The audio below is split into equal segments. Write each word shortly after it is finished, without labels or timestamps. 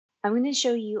I'm going to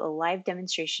show you a live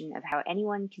demonstration of how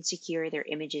anyone can secure their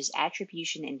image's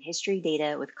attribution and history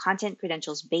data with Content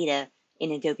Credentials Beta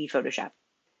in Adobe Photoshop.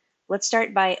 Let's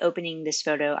start by opening this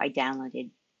photo I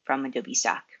downloaded from Adobe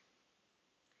Stock.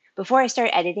 Before I start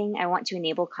editing, I want to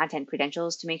enable Content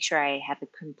Credentials to make sure I have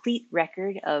a complete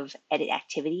record of edit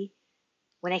activity.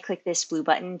 When I click this blue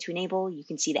button to enable, you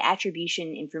can see the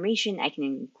attribution information I can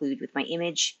include with my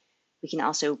image. We can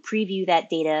also preview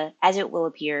that data as it will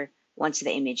appear once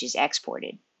the image is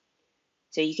exported.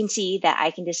 So you can see that I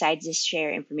can decide to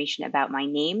share information about my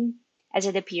name as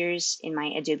it appears in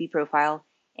my Adobe profile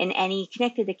and any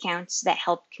connected accounts that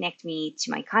help connect me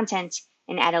to my content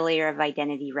and add a layer of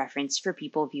identity reference for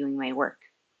people viewing my work.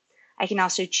 I can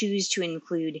also choose to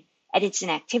include edits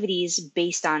and activities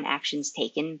based on actions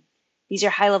taken. These are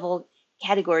high-level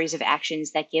categories of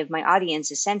actions that give my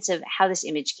audience a sense of how this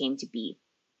image came to be.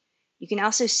 You can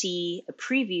also see a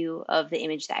preview of the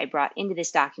image that I brought into this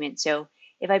document. So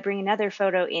if I bring another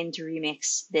photo in to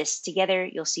remix this together,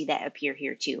 you'll see that appear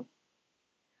here too.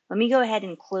 Let me go ahead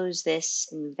and close this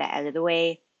and move that out of the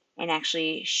way and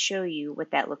actually show you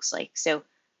what that looks like. So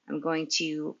I'm going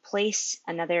to place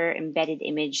another embedded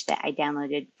image that I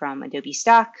downloaded from Adobe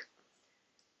Stock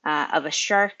of a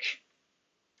shark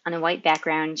on a white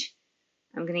background.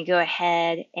 I'm going to go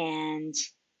ahead and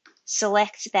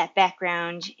select that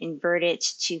background, invert it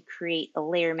to create a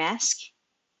layer mask,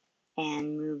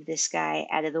 and move this guy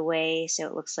out of the way so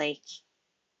it looks like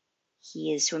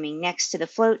he is swimming next to the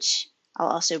float. I'll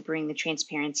also bring the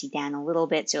transparency down a little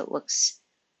bit so it looks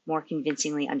more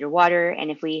convincingly underwater.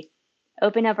 And if we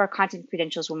open up our content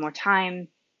credentials one more time,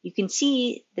 you can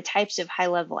see the types of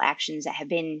high-level actions that have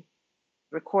been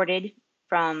recorded,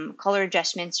 from color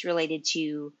adjustments related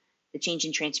to the change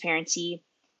in transparency,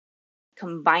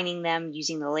 combining them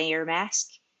using the layer mask,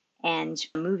 and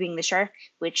moving the shark,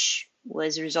 which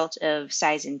was a result of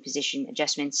size and position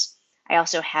adjustments. I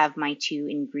also have my two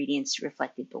ingredients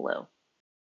reflected below.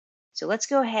 So let's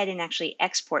go ahead and actually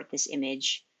export this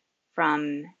image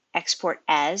from Export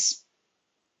As.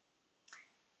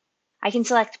 I can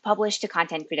select Publish to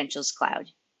Content Credentials Cloud.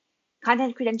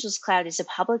 Content Credentials Cloud is a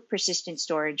public persistent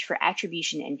storage for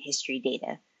attribution and history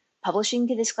data. Publishing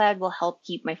to this cloud will help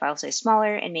keep my file size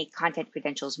smaller and make content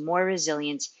credentials more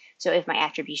resilient, so if my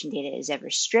attribution data is ever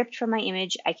stripped from my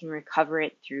image, I can recover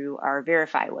it through our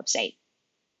Verify website.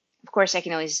 Of course, I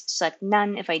can always select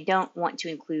none if I don't want to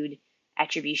include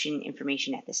attribution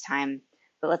information at this time,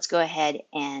 but let's go ahead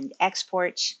and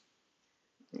export.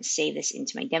 I'm going to save this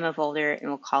into my demo folder, and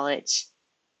we'll call it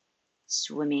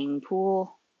Swimming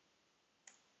Pool.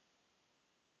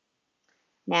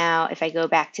 Now, if I go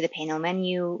back to the panel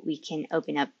menu, we can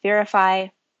open up Verify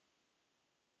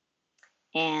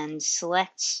and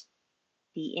select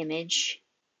the image.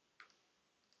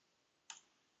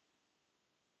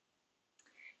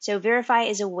 So Verify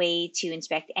is a way to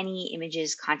inspect any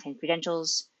image's content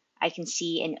credentials. I can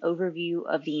see an overview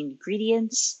of the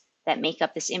ingredients that make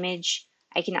up this image.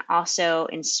 I can also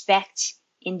inspect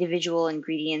individual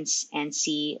ingredients and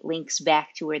see links back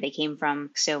to where they came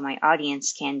from, so my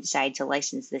audience can decide to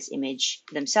license this image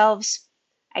themselves.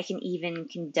 I can even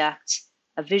conduct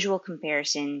a visual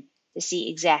comparison to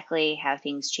see exactly how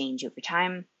things change over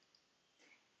time.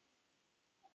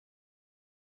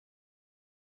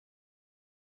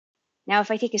 Now,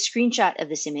 if I take a screenshot of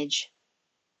this image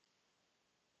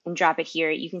and drop it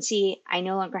here, you can see I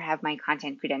no longer have my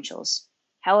content credentials.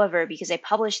 However, because I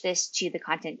published this to the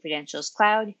Content Credentials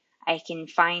Cloud, I can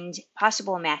find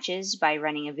possible matches by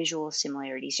running a visual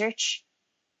similarity search.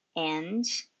 And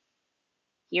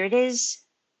here it is,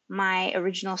 my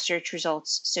original search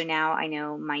results. So now I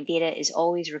know my data is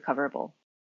always recoverable.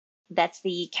 That's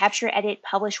the Capture, Edit,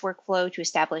 Publish workflow to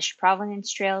establish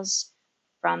provenance trails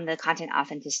from the Content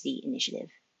Authenticity Initiative.